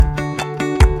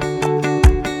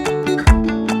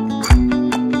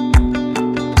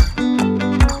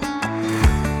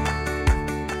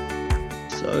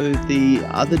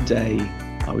other day,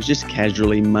 I was just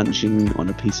casually munching on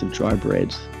a piece of dry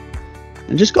bread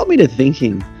and just got me to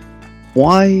thinking,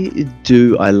 why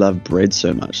do I love bread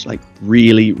so much? Like,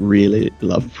 really, really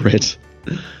love bread.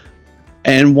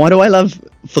 And why do I love,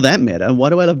 for that matter, why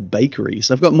do I love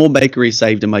bakeries? I've got more bakeries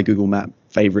saved in my Google Map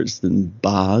favorites than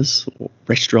bars or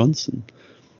restaurants. And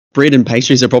bread and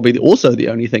pastries are probably also the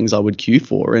only things I would queue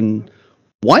for. And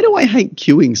why do I hate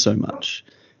queuing so much?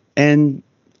 And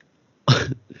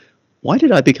why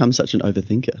did I become such an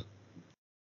overthinker?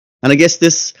 And I guess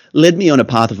this led me on a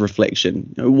path of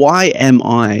reflection. Why am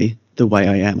I the way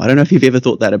I am? I don't know if you've ever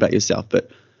thought that about yourself, but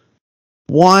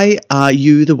why are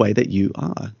you the way that you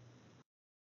are?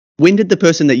 When did the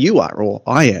person that you are, or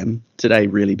I am, today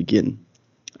really begin?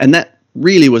 And that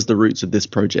really was the roots of this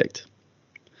project.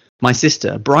 My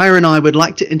sister, Briar, and I would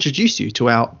like to introduce you to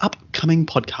our upcoming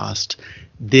podcast.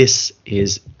 This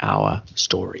is our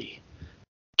story.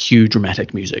 Cue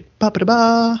dramatic music.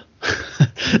 Ba-ba-da-ba.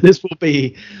 This will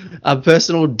be a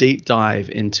personal deep dive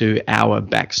into our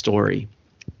backstory,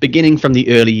 beginning from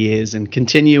the early years and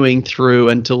continuing through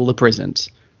until the present,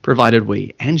 provided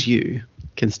we and you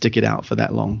can stick it out for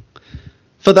that long.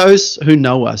 For those who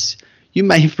know us, you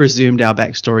may have presumed our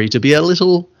backstory to be a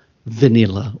little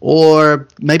vanilla or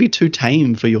maybe too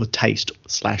tame for your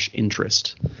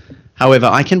taste/interest. However,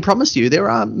 I can promise you there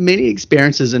are many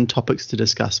experiences and topics to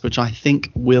discuss which I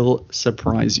think will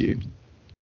surprise you.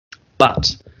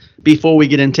 But before we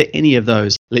get into any of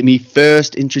those, let me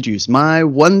first introduce my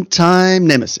one-time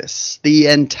nemesis, the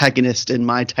antagonist in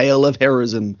my tale of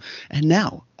heroism, and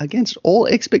now, against all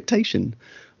expectation,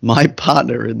 my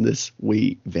partner in this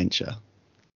wee venture.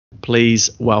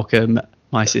 Please welcome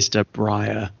my sister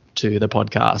Briar to the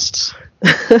podcast.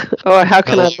 Oh, how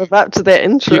can I live up to that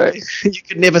intro? You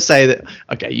could never say that.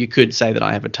 Okay, you could say that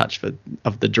I have a touch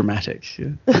of the dramatic.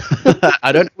 Yeah.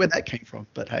 I don't know where that came from,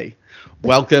 but hey,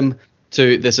 welcome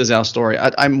to This Is Our Story.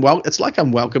 It's like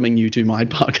I'm welcoming you to my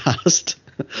podcast,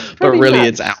 but really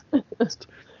it's ours.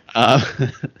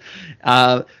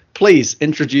 Please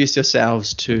introduce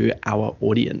yourselves to our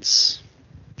audience.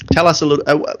 Tell us a little,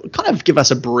 kind of give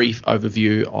us a brief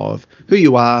overview of who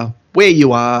you are, where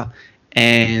you are,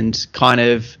 and kind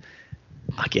of,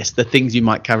 I guess, the things you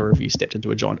might cover if you stepped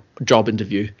into a job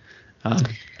interview.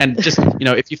 And just,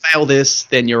 if you fail this,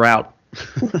 then you're out.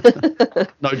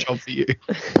 No job for you.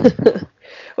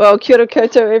 Well, kia ora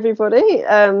koutou, everybody.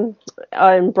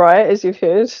 I'm Briar, as you've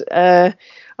heard.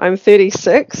 I'm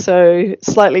 36, so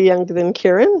slightly younger than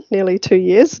Kieran, nearly 2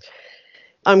 years.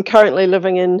 I'm currently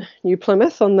living in New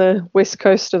Plymouth on the west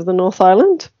coast of the North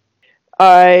Island.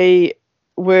 I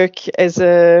work as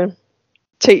a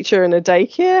teacher in a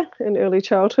daycare in early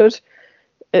childhood.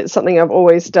 It's something I've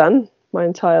always done my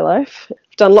entire life.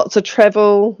 I've done lots of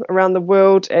travel around the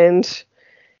world, and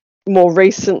more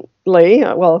recently,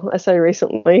 well, I say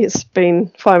recently, it's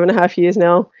been 5.5 years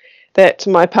now, that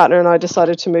my partner and I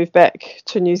decided to move back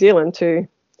to New Zealand to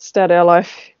start our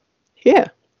life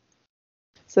here.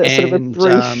 So that's sort of a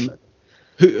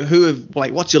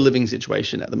brief. What's your living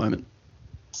situation at the moment?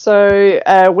 So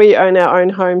we own our own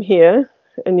home here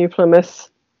in New Plymouth.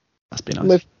 Must be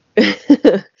nice.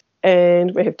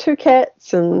 And we have 2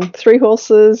 cats and 3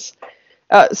 horses.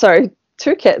 2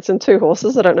 cats and 2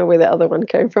 horses. I don't know where the other one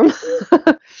came from.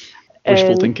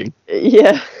 Wishful thinking.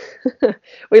 Yeah.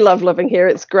 We love living here.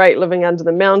 It's great living under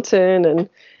the mountain and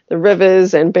the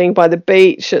rivers and being by the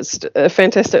beach. It's a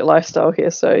fantastic lifestyle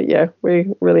here. So, yeah, we're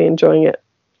really enjoying it.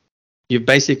 You've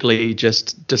basically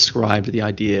just described the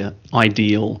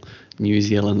ideal New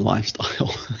Zealand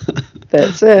lifestyle.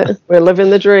 That's it. We're living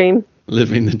the dream.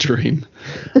 Living the dream.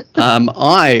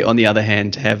 I, on the other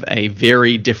hand, have a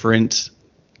very different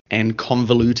and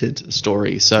convoluted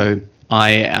story. So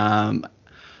I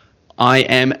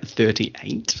am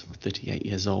 38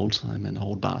 years old. I'm an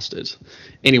old bastard.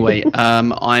 Anyway,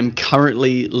 I'm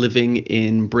currently living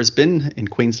in Brisbane in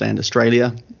Queensland,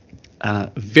 Australia.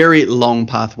 Very long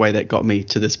pathway that got me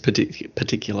to this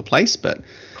particular place, but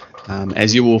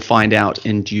as you will find out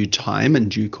in due time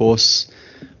and due course,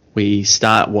 we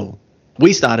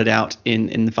started out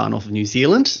in the far north of New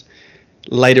Zealand.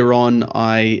 Later on,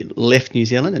 I left New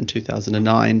Zealand in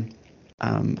 2009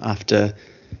 after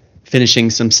finishing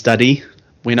some study.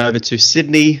 Went over to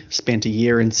Sydney, spent a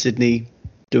year in Sydney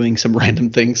doing some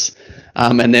random things,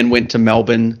 and then went to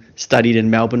Melbourne, studied in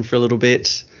Melbourne for a little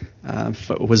bit,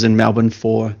 was in Melbourne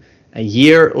for a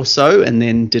year or so, and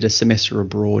then did a semester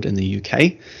abroad in the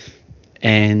UK,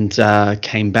 and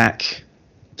came back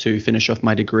to finish off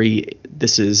my degree.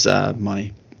 This is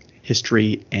my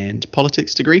history and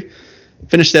politics degree.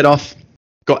 Finished that off,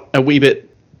 got a wee bit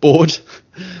bored.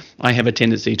 I have a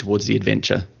tendency towards the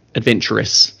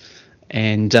adventurous,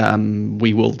 And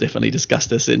we will definitely discuss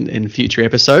this in future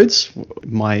episodes,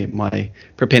 my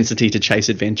propensity to chase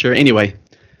adventure. Anyway,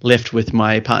 left with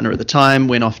my partner at the time,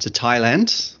 went off to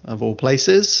Thailand, of all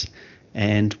places,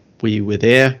 and we were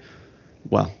there.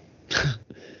 Well,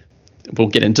 we'll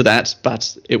get into that,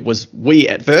 but it was we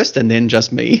at first and then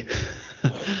just me.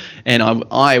 And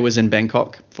I was in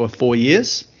Bangkok for 4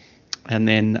 years and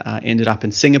then ended up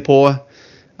in Singapore.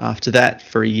 After that,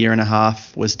 for a year and a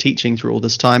half, was teaching through all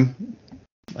this time,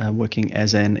 working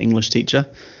as an English teacher.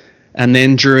 And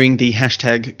then during the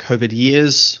hashtag COVID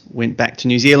years, went back to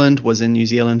New Zealand, was in New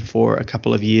Zealand for a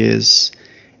couple of years,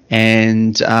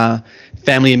 and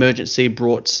family emergency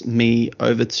brought me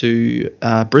over to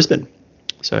Brisbane.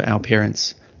 So our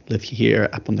parents live here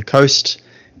up on the coast.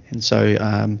 And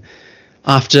so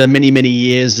after many, many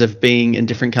years of being in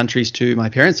different countries to my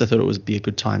parents, I thought it would be a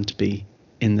good time to be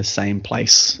in the same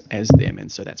place as them.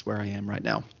 And so that's where I am right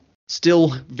now.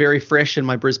 Still very fresh in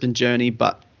my Brisbane journey,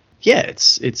 but yeah,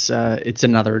 it's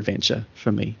another adventure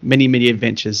for me. Many, many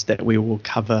adventures that we will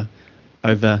cover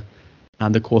over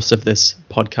the course of this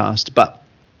podcast. But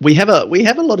we have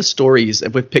a lot of stories.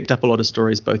 We've picked up a lot of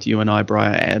stories, both you and I,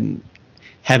 Briar, and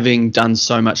having done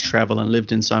so much travel and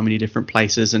lived in so many different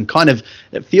places, and kind of,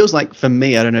 it feels like for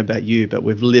me, I don't know about you, but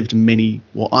I've lived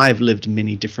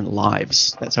many different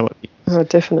lives. That's how it feels. Oh,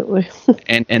 definitely.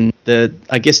 and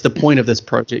I guess the point of this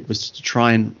project was to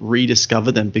try and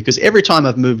rediscover them, because every time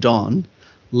I've moved on,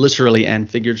 literally and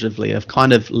figuratively, I've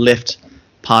kind of left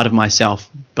part of myself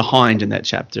behind in that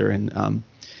chapter, and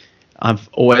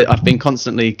I've been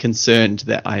constantly concerned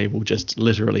that I will just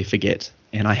literally forget,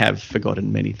 and I have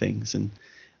forgotten many things. And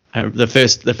the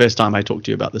first time I talked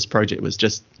to you about this project was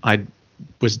just I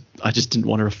just didn't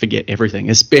want to forget everything,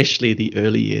 especially the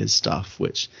early years stuff,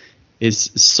 which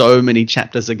is so many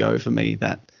chapters ago for me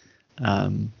that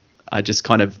I just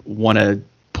kind of want to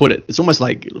put it. It's almost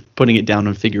like putting it down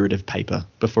on figurative paper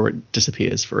before it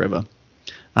disappears forever.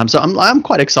 So I'm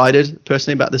quite excited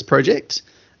personally about this project,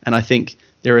 and I think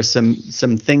there are some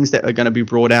things that are going to be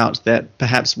brought out that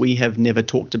perhaps we have never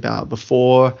talked about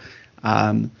before,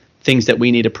 things that we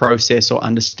need to process or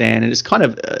understand. And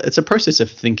it's a process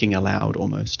of thinking aloud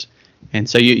almost. And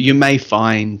so you may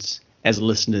find as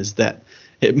listeners that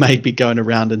it may be going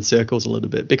around in circles a little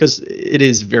bit, because it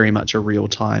is very much a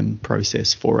real-time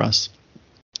process for us.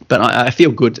 But I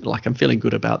feel good, like I'm feeling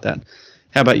good about that.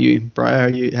 How about you,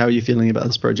 Briar? How are you feeling about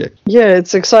this project? Yeah,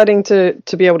 it's exciting to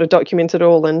be able to document it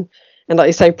all and like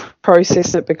you say,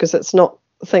 process it, because it's not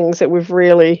things that we've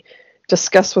really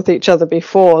discussed with each other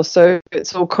before. So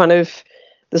it's all kind of,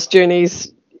 this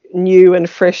journey's new and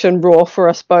fresh and raw for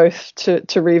us both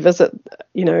to revisit,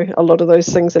 a lot of those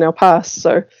things in our past.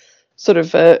 So sort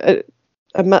of a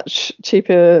much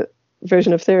cheaper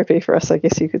version of therapy for us, I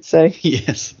guess you could say.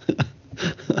 Yes.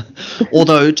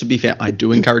 Although, to be fair, I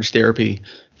do encourage therapy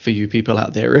for you people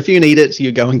out there. If you need it,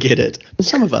 you go and get it.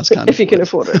 Some of us can't. If you can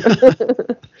afford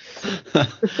it.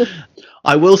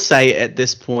 I will say at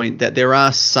this point that there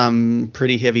are some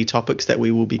pretty heavy topics that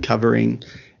we will be covering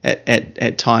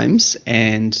at times,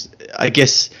 and I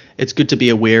guess it's good to be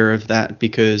aware of that,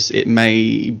 because it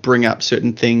may bring up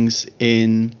certain things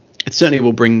it certainly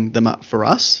will bring them up for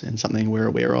us, and something we're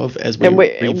aware of as we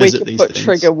revisit these things. We can put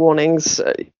trigger warnings, so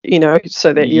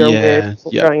that you're aware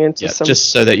of going into some... just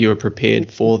so that you're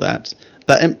prepared for that.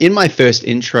 But in my first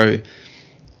intro,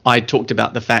 I talked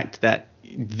about the fact that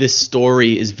this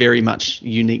story is very much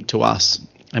unique to us,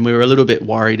 and we were a little bit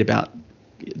worried about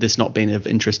this not being of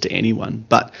interest to anyone.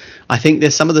 But I think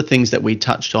there's some of the things that we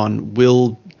touched on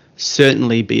will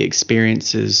certainly be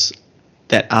experiences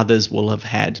that others will have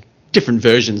had. Different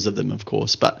versions of them, of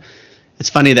course, but it's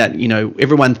funny that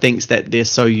everyone thinks that they're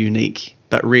so unique,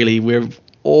 but really we're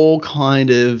all kind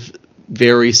of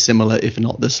very similar, if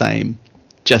not the same,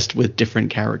 just with different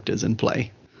characters in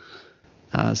play.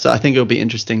 So I think it'll be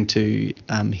interesting to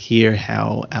hear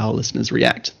how our listeners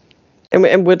react.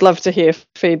 And we'd love to hear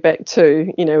feedback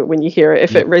too, when you hear it,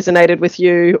 if it resonated with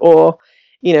you, or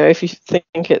if you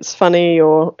think it's funny,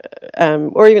 or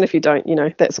even if you don't,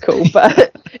 that's cool.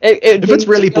 But if it's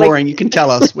really boring, you can tell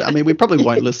us. I mean, we probably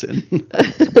won't listen.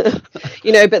 But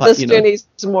this journey is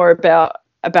more about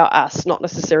us, not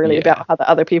necessarily about how the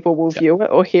other people will view it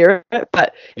or hear it.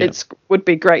 But it would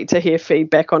be great to hear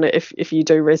feedback on it if you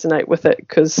do resonate with it,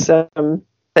 because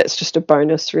that's just a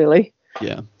bonus, really.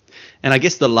 Yeah. And I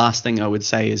guess the last thing I would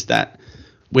say is that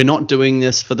we're not doing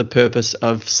this for the purpose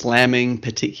of slamming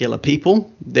particular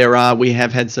people. We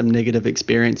have had some negative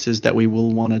experiences that we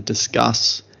will want to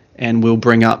discuss, and we'll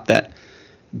bring up that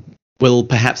will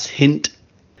perhaps hint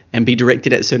and be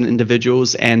directed at certain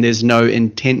individuals, and there's no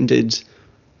intended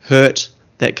hurt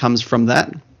that comes from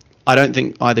that. I don't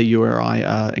think either you or I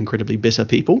are incredibly bitter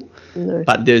people, No.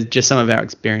 but there's just some of our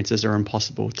experiences are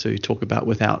impossible to talk about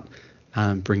without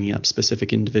bringing up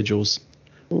specific individuals.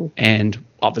 And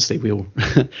obviously we'll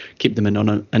keep them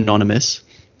anonymous,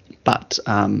 but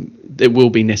it will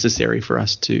be necessary for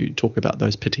us to talk about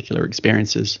those particular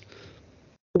experiences.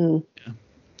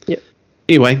 Yeah.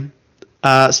 Anyway,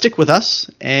 stick with us,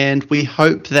 and we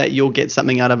hope that you'll get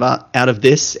something out of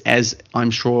this, as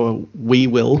I'm sure we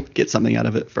will get something out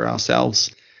of it for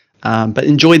ourselves. But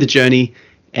enjoy the journey,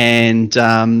 and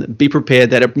be prepared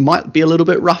that it might be a little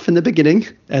bit rough in the beginning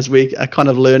as we are kind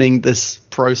of learning this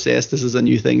process. This is a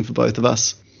new thing for both of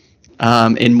us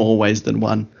in more ways than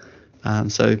one.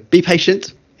 So be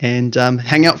patient and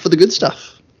hang out for the good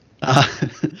stuff.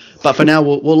 But for now,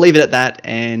 we'll leave it at that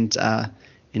and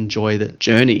enjoy the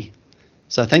journey.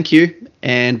 So thank you,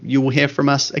 and you will hear from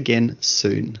us again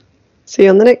soon. See you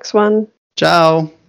on the next one. Ciao.